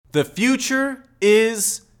The future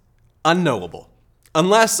is unknowable.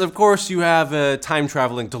 Unless, of course, you have a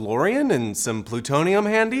time-traveling DeLorean and some plutonium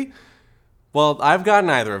handy. Well, I've got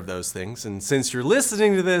neither of those things, and since you're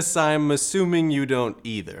listening to this, I'm assuming you don't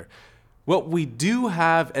either. What we do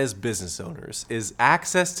have as business owners is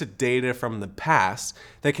access to data from the past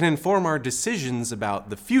that can inform our decisions about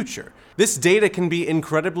the future. This data can be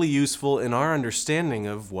incredibly useful in our understanding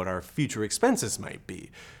of what our future expenses might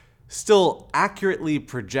be. Still, accurately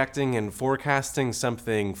projecting and forecasting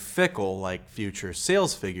something fickle like future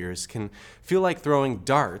sales figures can feel like throwing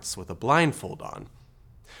darts with a blindfold on.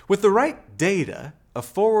 With the right data, a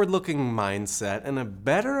forward-looking mindset, and a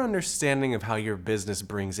better understanding of how your business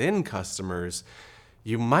brings in customers,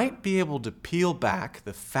 you might be able to peel back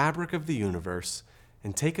the fabric of the universe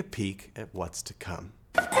and take a peek at what's to come.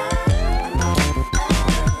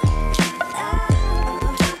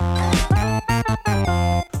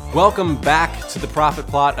 Welcome back to The Profit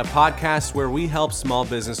Plot, a podcast where we help small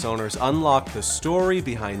business owners unlock the story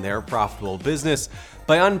behind their profitable business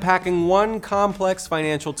by unpacking one complex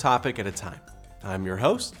financial topic at a time. I'm your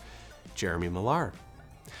host, Jeremy Millard.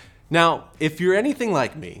 Now, if you're anything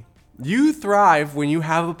like me, you thrive when you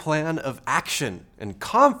have a plan of action and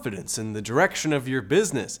confidence in the direction of your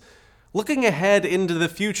business. Looking ahead into the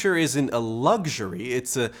future isn't a luxury,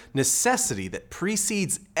 it's a necessity that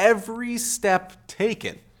precedes every step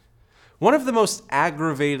taken. One of the most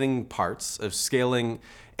aggravating parts of scaling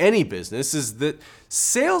any business is that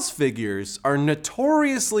sales figures are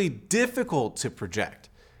notoriously difficult to project.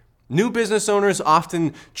 New business owners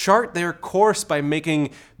often chart their course by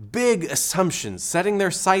making big assumptions, setting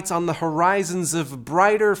their sights on the horizons of a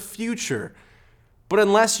brighter future. But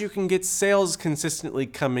unless you can get sales consistently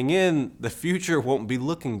coming in, the future won't be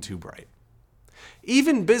looking too bright.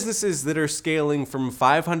 Even businesses that are scaling from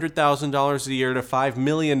 $500,000 a year to $5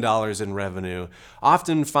 million in revenue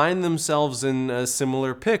often find themselves in a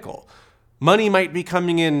similar pickle. Money might be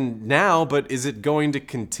coming in now, but is it going to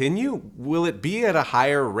continue? Will it be at a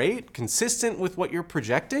higher rate, consistent with what you're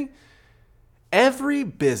projecting? Every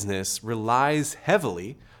business relies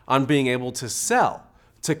heavily on being able to sell,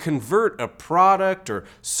 to convert a product or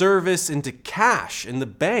service into cash in the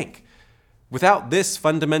bank. Without this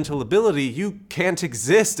fundamental ability, you can't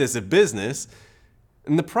exist as a business.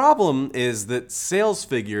 And the problem is that sales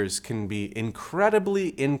figures can be incredibly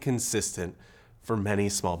inconsistent for many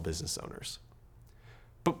small business owners.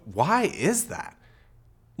 But why is that?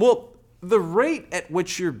 Well, the rate at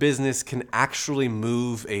which your business can actually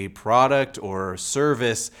move a product or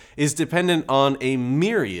service is dependent on a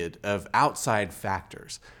myriad of outside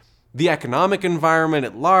factors. The economic environment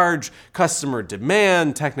at large, customer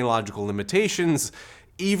demand, technological limitations,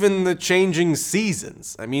 even the changing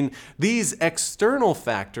seasons. These external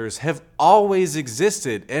factors have always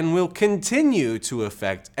existed and will continue to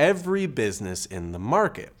affect every business in the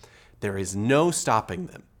market. There is no stopping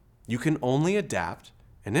them. You can only adapt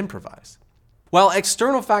and improvise. While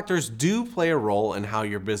external factors do play a role in how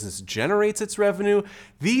your business generates its revenue,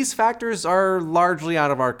 these factors are largely out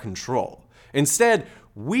of our control. Instead,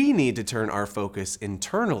 we need to turn our focus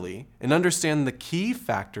internally and understand the key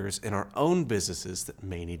factors in our own businesses that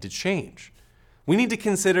may need to change. We need to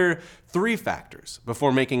consider three factors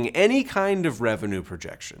before making any kind of revenue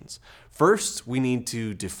projections. First, we need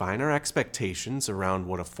to define our expectations around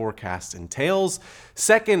what a forecast entails.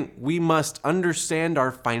 Second, we must understand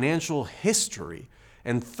our financial history.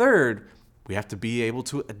 And third, we have to be able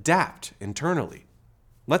to adapt internally.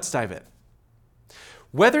 Let's dive in.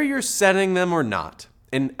 Whether you're setting them or not,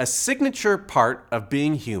 and a signature part of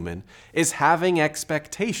being human is having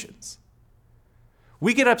expectations.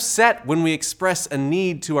 We get upset when we express a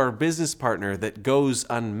need to our business partner that goes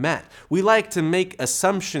unmet. We like to make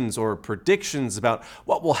assumptions or predictions about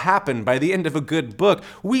what will happen by the end of a good book.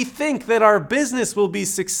 We think that our business will be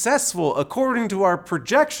successful according to our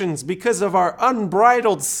projections because of our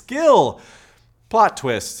unbridled skill. Plot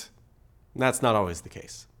twist, that's not always the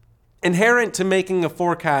case. Inherent to making a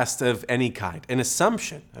forecast of any kind, an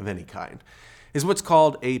assumption of any kind, is what's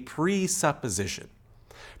called a presupposition.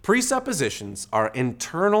 Presuppositions are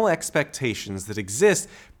internal expectations that exist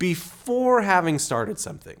before having started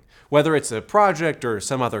something, whether it's a project or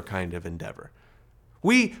some other kind of endeavor.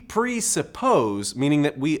 We presuppose, meaning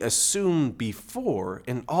that we assume before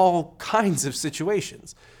in all kinds of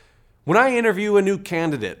situations. When I interview a new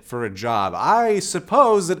candidate for a job, I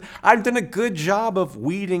suppose that I've done a good job of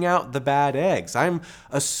weeding out the bad eggs. I'm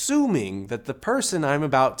assuming that the person I'm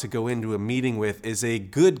about to go into a meeting with is a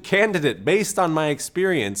good candidate based on my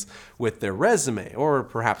experience with their resume, or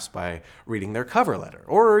perhaps by reading their cover letter,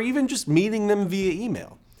 or even just meeting them via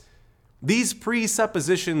email. These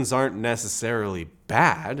presuppositions aren't necessarily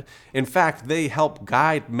bad. In fact, they help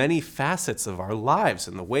guide many facets of our lives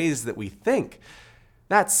and the ways that we think.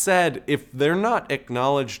 That said, if they're not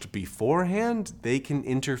acknowledged beforehand, they can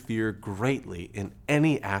interfere greatly in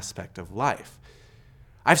any aspect of life.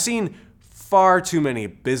 I've seen far too many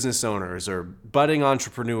business owners or budding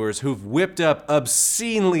entrepreneurs who've whipped up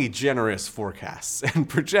obscenely generous forecasts and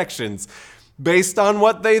projections based on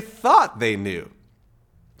what they thought they knew.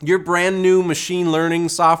 Your brand new machine learning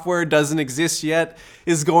software doesn't exist yet,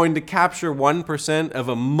 is going to capture 1% of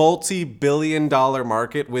a multi-billion-dollar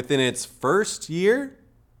market within its first year?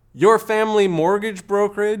 Your family mortgage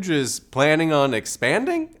brokerage is planning on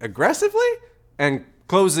expanding aggressively and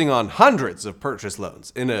closing on hundreds of purchase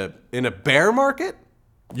loans in a bear market?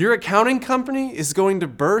 Your accounting company is going to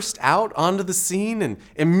burst out onto the scene and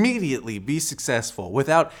immediately be successful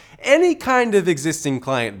without any kind of existing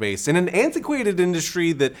client base in an antiquated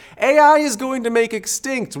industry that AI is going to make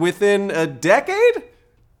extinct within a decade?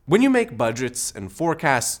 When you make budgets and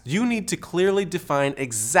forecasts, you need to clearly define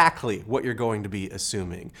exactly what you're going to be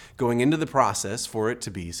assuming going into the process for it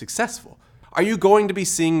to be successful. Are you going to be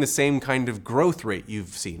seeing the same kind of growth rate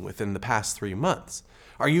you've seen within the past 3 months?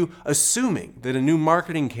 Are you assuming that a new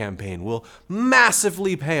marketing campaign will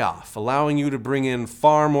massively pay off, allowing you to bring in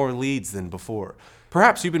far more leads than before?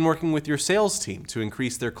 Perhaps you've been working with your sales team to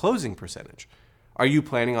increase their closing percentage. Are you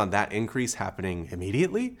planning on that increase happening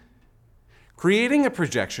immediately? Creating a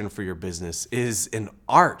projection for your business is an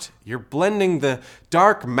art. You're blending the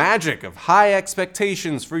dark magic of high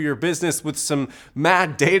expectations for your business with some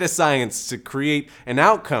mad data science to create an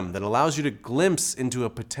outcome that allows you to glimpse into a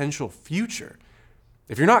potential future.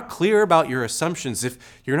 If you're not clear about your assumptions, if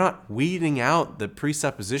you're not weeding out the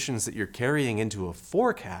presuppositions that you're carrying into a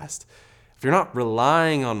forecast, if you're not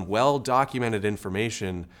relying on well-documented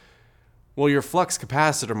information, well, your flux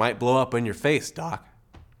capacitor might blow up in your face, Doc.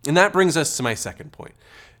 And that brings us to my second point.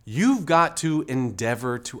 You've got to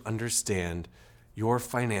endeavor to understand your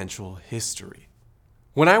financial history.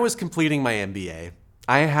 When I was completing my MBA,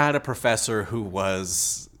 I had a professor who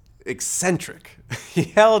was eccentric. He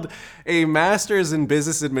held a master's in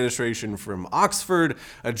business administration from Oxford,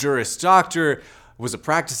 a Juris Doctor, was a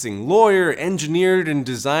practicing lawyer, engineered and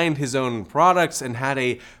designed his own products, and had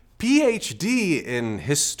a PhD in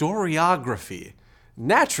historiography.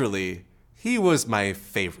 Naturally, he was my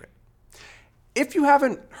favorite. If you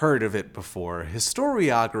haven't heard of it before,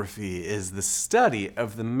 historiography is the study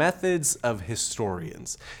of the methods of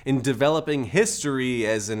historians in developing history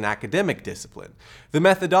as an academic discipline, the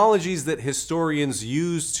methodologies that historians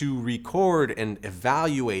use to record and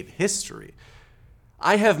evaluate history.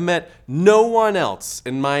 I have met no one else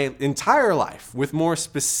in my entire life with more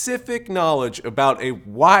specific knowledge about a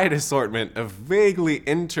wide assortment of vaguely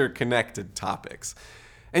interconnected topics.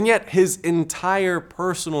 And yet his entire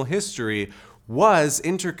personal history was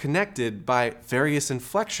interconnected by various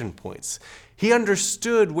inflection points. He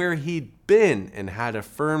understood where he'd been and had a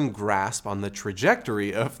firm grasp on the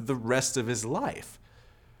trajectory of the rest of his life.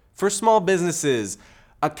 For small businesses,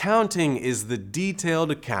 accounting is the detailed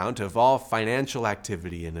account of all financial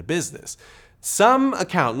activity in a business. Some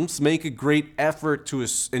accountants make a great effort to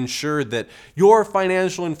ensure that your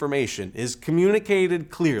financial information is communicated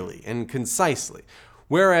clearly and concisely,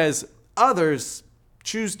 whereas others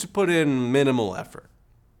choose to put in minimal effort.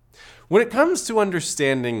 When it comes to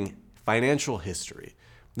understanding financial history,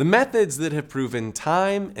 the methods that have proven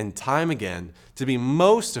time and time again to be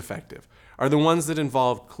most effective are the ones that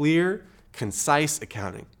involve clear, concise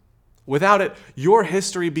accounting. Without it, your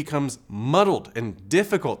history becomes muddled and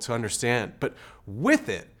difficult to understand, but with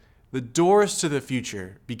it, the doors to the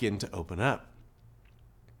future begin to open up.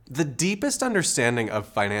 The deepest understanding of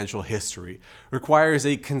financial history requires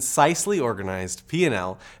a concisely organized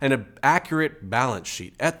P&L and an accurate balance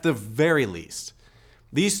sheet, at the very least.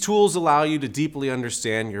 These tools allow you to deeply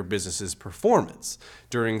understand your business's performance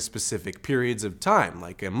during specific periods of time,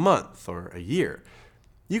 like a month or a year.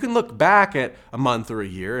 You can look back at a month or a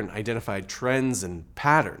year and identify trends and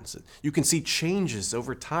patterns. You can see changes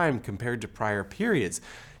over time compared to prior periods.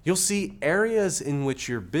 You'll see areas in which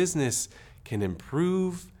your business can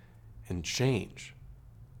improve and change.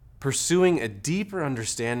 Pursuing a deeper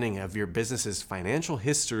understanding of your business's financial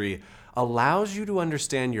history allows you to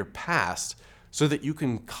understand your past so that you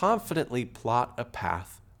can confidently plot a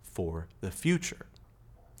path for the future.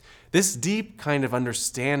 This deep kind of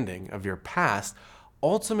understanding of your past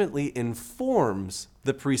ultimately informs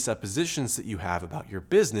the presuppositions that you have about your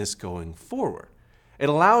business going forward. It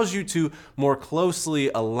allows you to more closely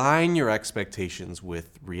align your expectations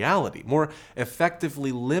with reality, more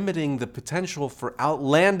effectively limiting the potential for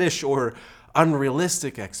outlandish or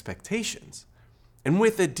unrealistic expectations. And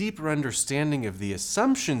with a deeper understanding of the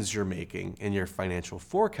assumptions you're making in your financial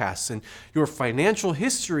forecasts and your financial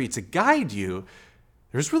history to guide you,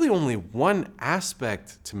 there's really only one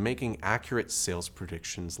aspect to making accurate sales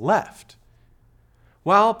predictions left.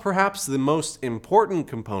 While perhaps the most important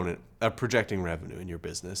component of projecting revenue in your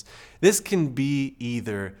business, this can be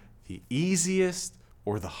either the easiest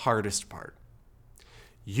or the hardest part.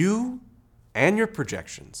 You and your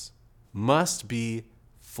projections must be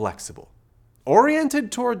flexible,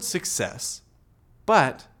 oriented towards success,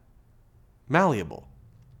 but malleable.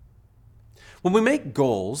 When we make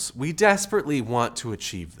goals, we desperately want to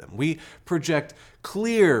achieve them. We project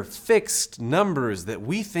clear, fixed numbers that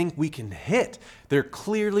we think we can hit. They're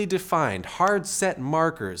clearly defined, hard set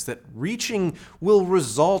markers that reaching will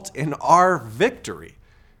result in our victory.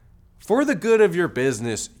 For the good of your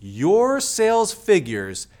business, your sales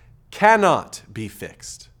figures cannot be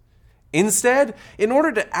fixed. Instead, in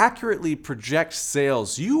order to accurately project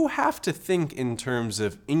sales, you have to think in terms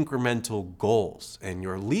of incremental goals and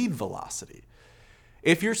your lead velocity.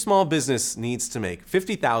 If your small business needs to make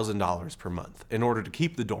 $50,000 per month in order to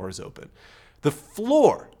keep the doors open, the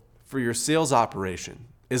floor for your sales operation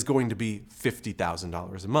is going to be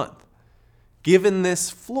 $50,000 a month. Given this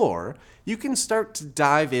floor, you can start to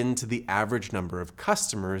dive into the average number of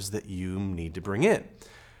customers that you need to bring in.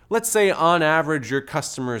 Let's say on average your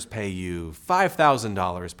customers pay you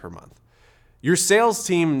 $5,000 per month. Your sales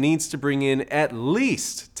team needs to bring in at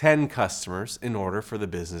least 10 customers in order for the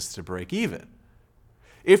business to break even.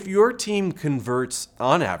 If your team converts,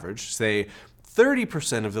 on average, say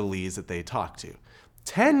 30% of the leads that they talk to,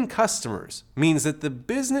 10 customers means that the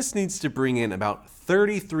business needs to bring in about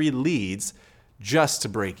 33 leads just to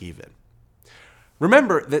break even.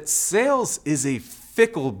 Remember that sales is a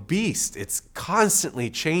fickle beast. It's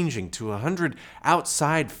constantly changing to 100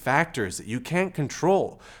 outside factors that you can't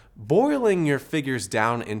control. Boiling your figures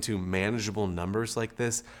down into manageable numbers like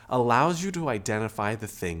this allows you to identify the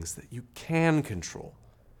things that you can control.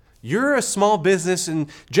 You're a small business and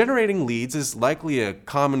generating leads is likely a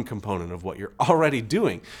common component of what you're already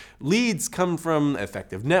doing. Leads come from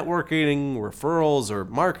effective networking, referrals, or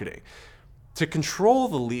marketing. To control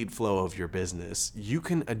the lead flow of your business, you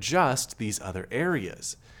can adjust these other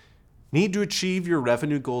areas. Need to achieve your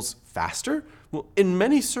revenue goals faster? Well, in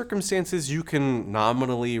many circumstances, you can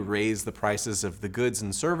nominally raise the prices of the goods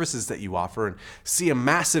and services that you offer and see a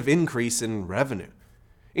massive increase in revenue.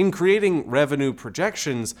 In creating revenue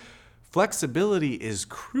projections, flexibility is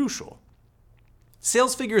crucial.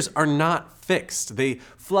 Sales figures are not fixed. They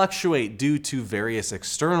fluctuate due to various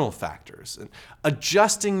external factors. And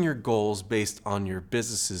adjusting your goals based on your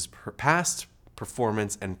business's past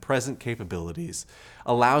performance and present capabilities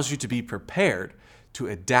allows you to be prepared to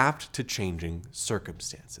adapt to changing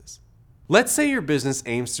circumstances. Let's say your business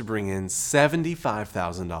aims to bring in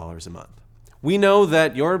 $75,000 a month. We know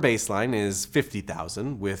that your baseline is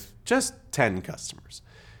 $50,000 with just 10 customers.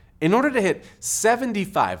 In order to hit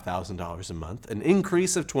 $75,000 a month, an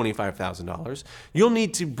increase of $25,000, you'll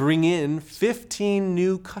need to bring in 15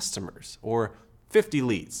 new customers, or 50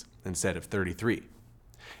 leads instead of 33.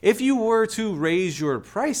 If you were to raise your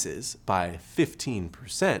prices by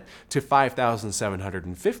 15% to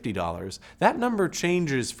 $5,750, that number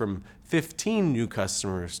changes from 15 new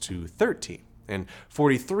customers to 13. And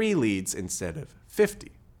 43 leads instead of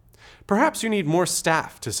 50. Perhaps you need more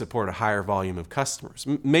staff to support a higher volume of customers.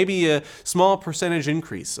 Maybe a small percentage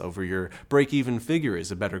increase over your break-even figure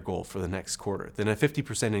is a better goal for the next quarter than a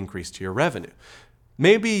 50% increase to your revenue.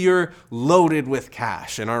 Maybe you're loaded with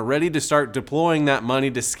cash and are ready to start deploying that money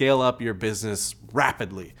to scale up your business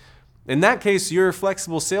rapidly. In that case, your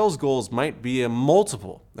flexible sales goals might be a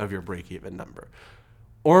multiple of your break-even number.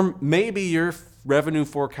 Or maybe your revenue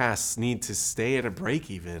forecasts need to stay at a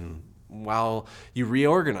break-even while you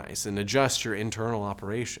reorganize and adjust your internal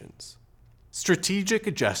operations. Strategic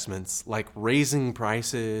adjustments like raising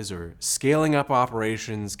prices or scaling up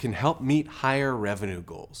operations can help meet higher revenue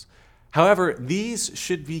goals. However, these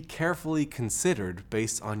should be carefully considered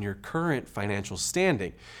based on your current financial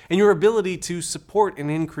standing and your ability to support an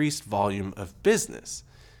increased volume of business.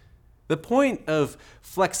 The point of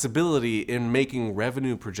flexibility in making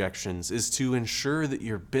revenue projections is to ensure that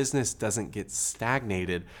your business doesn't get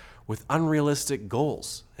stagnated with unrealistic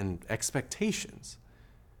goals and expectations.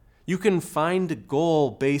 You can find a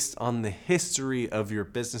goal based on the history of your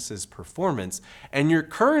business's performance and your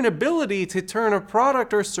current ability to turn a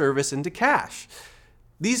product or service into cash.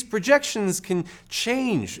 These projections can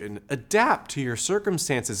change and adapt to your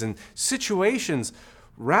circumstances and situations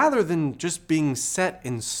rather than just being set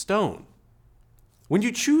in stone. When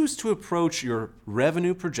you choose to approach your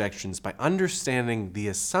revenue projections by understanding the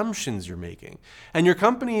assumptions you're making and your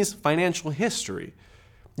company's financial history,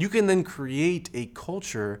 you can then create a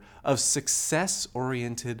culture of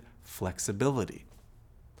success-oriented flexibility.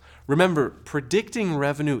 Remember, predicting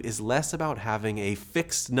revenue is less about having a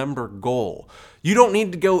fixed number goal. You don't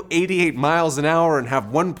need to go 88 miles an hour and have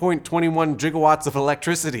 1.21 gigawatts of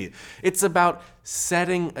electricity. It's about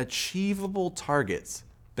setting achievable targets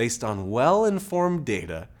based on well-informed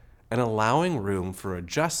data and allowing room for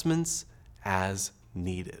adjustments as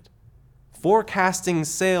needed. Forecasting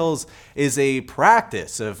sales is a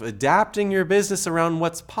practice of adapting your business around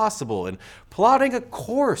what's possible and plotting a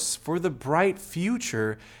course for the bright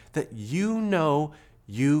future that you know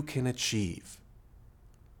you can achieve.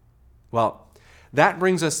 Well, that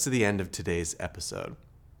brings us to the end of today's episode.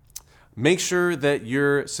 Make sure that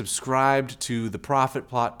you're subscribed to the Profit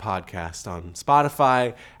Plot podcast on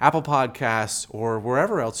Spotify, Apple Podcasts, or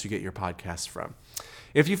wherever else you get your podcasts from.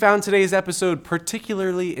 If you found today's episode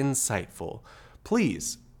particularly insightful,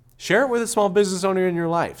 please share it with a small business owner in your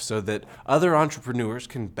life so that other entrepreneurs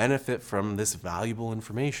can benefit from this valuable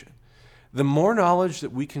information. The more knowledge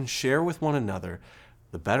that we can share with one another,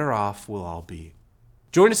 the better off we'll all be.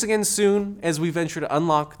 Join us again soon as we venture to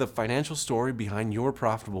unlock the financial story behind your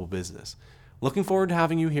profitable business. Looking forward to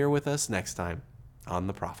having you here with us next time on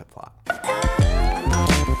The Profit Plot.